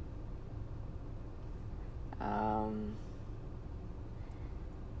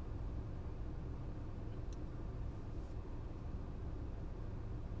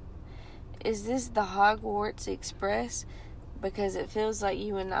 Is this the Hogwarts Express? Because it feels like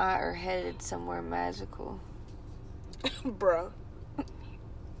you and I are headed somewhere magical. Bruh.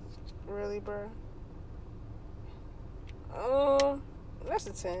 Really, bruh? That's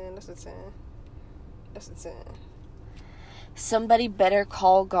a 10. That's a 10. Somebody better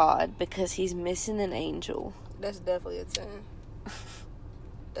call God because he's missing an angel. That's definitely a 10.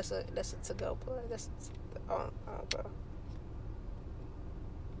 That's a to-go play. Bro.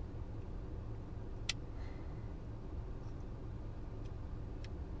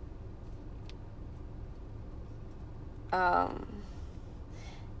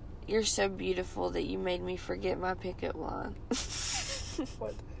 You're so beautiful that you made me forget my pickup line.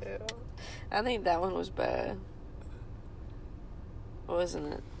 What the hell? I think that one was bad.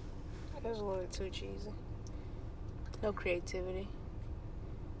 Wasn't it? It was a little too cheesy. No creativity.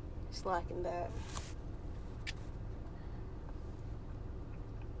 It's lacking that.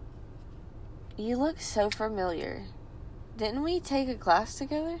 You look so familiar. Didn't we take a class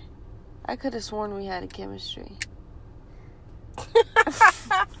together? I could have sworn we had a chemistry.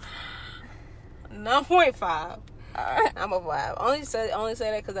 9.5. I'm a vibe. Only say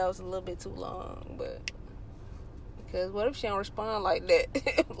that because that was a little bit too long, but because what if she don't respond like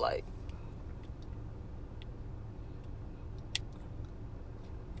that? Like,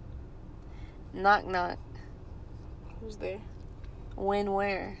 Knock knock. who's there? When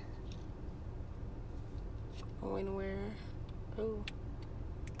where? When, where? Who?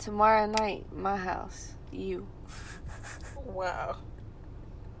 Tomorrow night, my house. You. Wow.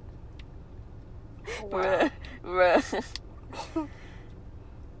 Bruh. Bruh.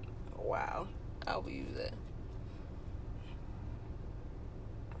 Wow. I'll use that.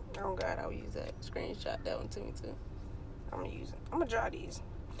 Oh God, I'll use that. Screenshot that one to me too. I'm gonna use it. I'm gonna draw these.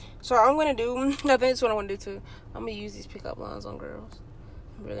 So I'm gonna do. I think that's what I want to do too. I'm gonna use these pickup lines on girls.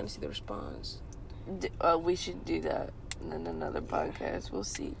 We're gonna see the response. We should do that in another podcast. We'll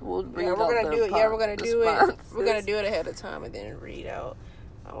see. We'll read Yeah, out we're gonna do it. Yeah, we're gonna do it. responses. We're gonna do it ahead of time and then read out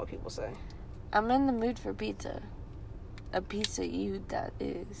what people say. I'm in the mood for pizza. A pizza you that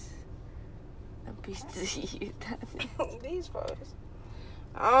is. A pizza you that is. These photos.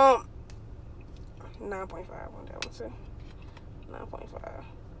 9.5 on that one too. 9.5.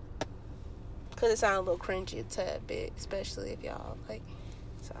 Cause it sounded a little cringy a tad bit, especially if y'all like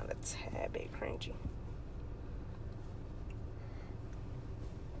sound a tad bit cringy.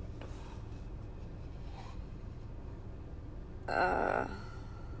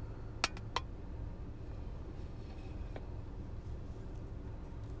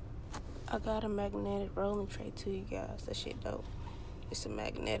 I got a magnetic rolling tray too, you guys. That shit dope. It's a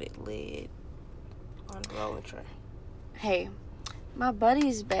magnetic lid on the rolling tray. Hey, my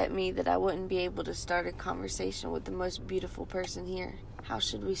buddies bet me that I wouldn't be able to start a conversation with the most beautiful person here. How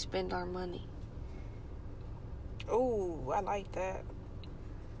should we spend our money? Ooh, I like that.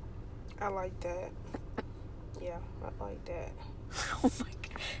 I like that. Yeah, I like that. Oh my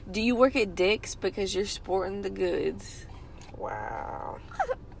God. Do you work at Dick's because you're sporting the goods? Wow.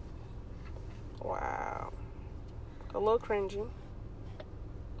 Wow. A little cringy.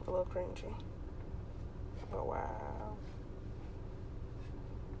 A little cringy. But wow.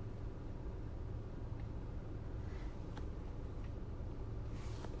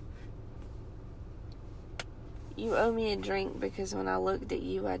 You owe me a drink because when I looked at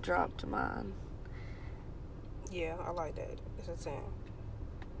you, I dropped mine. Yeah, I like that. It's a 10.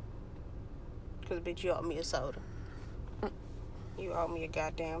 Because, bitch, you owe me a soda. You owe me a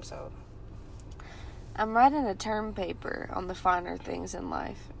goddamn soda. I'm writing a term paper on the finer things in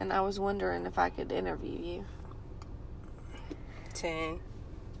life, and I was wondering if I could interview you. 10.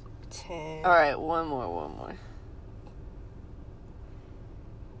 10. All right, one more.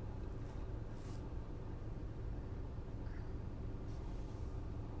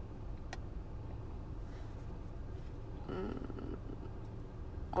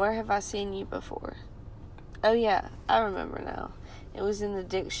 Where have I seen you before? Oh yeah, I remember now. It was in the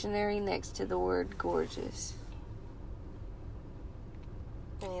dictionary next to the word gorgeous.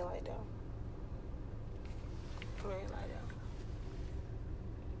 I ain't like that.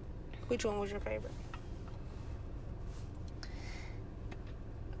 Which one was your favorite?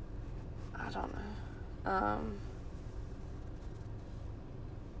 I don't know.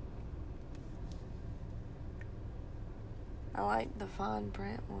 I like the fine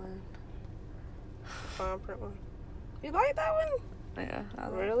print one. Fine print one. You like that one? Yeah.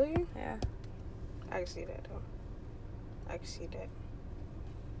 Really? Yeah. I can see that though. I can see that.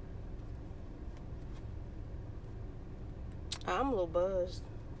 I'm a little buzzed.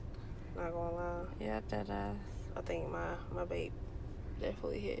 Not gonna lie. Yeah, that I think my vape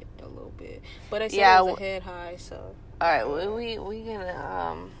definitely hit a little bit, but it Yeah, was a head high. So all right, well, we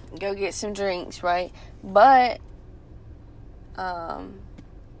gonna go get some drinks, right? But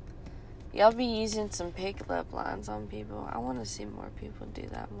y'all be using some pick-up lines on people. I want to see more people do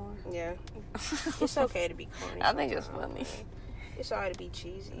that more. yeah, it's okay to be corny. I think it's sometimes, funny. man. It's alright to be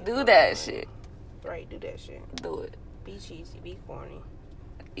cheesy. Do that shit. Right, do that shit. Do it. Be cheesy, be corny.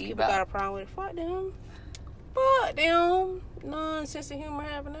 You People got a problem with it. Fuck them. Fuck them. Non-sense of humor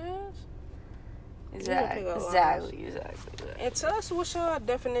having ass. Exactly. And tell us what's your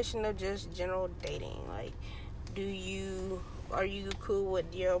definition of just general dating. Like, Are you cool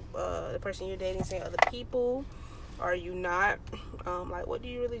with your the person you're dating saying other people? Are you not? Like, what do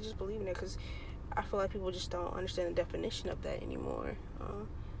you really just believe in it? Because I feel like people just don't understand the definition of that anymore.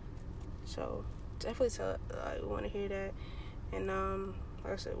 So definitely tell, we want to hear that. And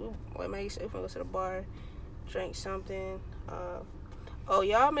like I said, Maggie said, we're gonna go to the bar, drink something.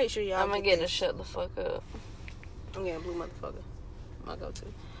 Y'all make sure y'all. I'm gonna get to shut the fuck up. I'm getting blue motherfucker. My go-to.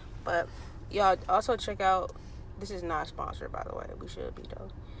 But y'all also check out. This is not sponsored, by the way. We should be though.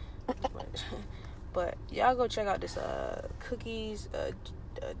 But y'all go check out this Cookies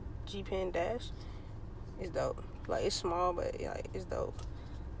G Pen Dash. It's dope. Like, it's small, but like, it's dope.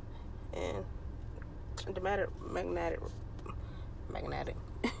 And the magnetic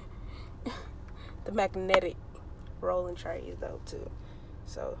the magnetic rolling tray is dope too.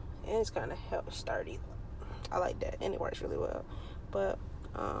 So, and it's kind of sturdy. I like that, and it works really well. But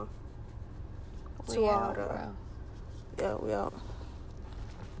We out, bro. Yeah, we out.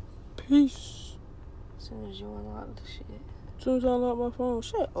 Peace. As soon as you unlock the shit. As soon as I unlock my phone,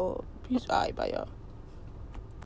 shut up. Peace. Alright, bye, y'all.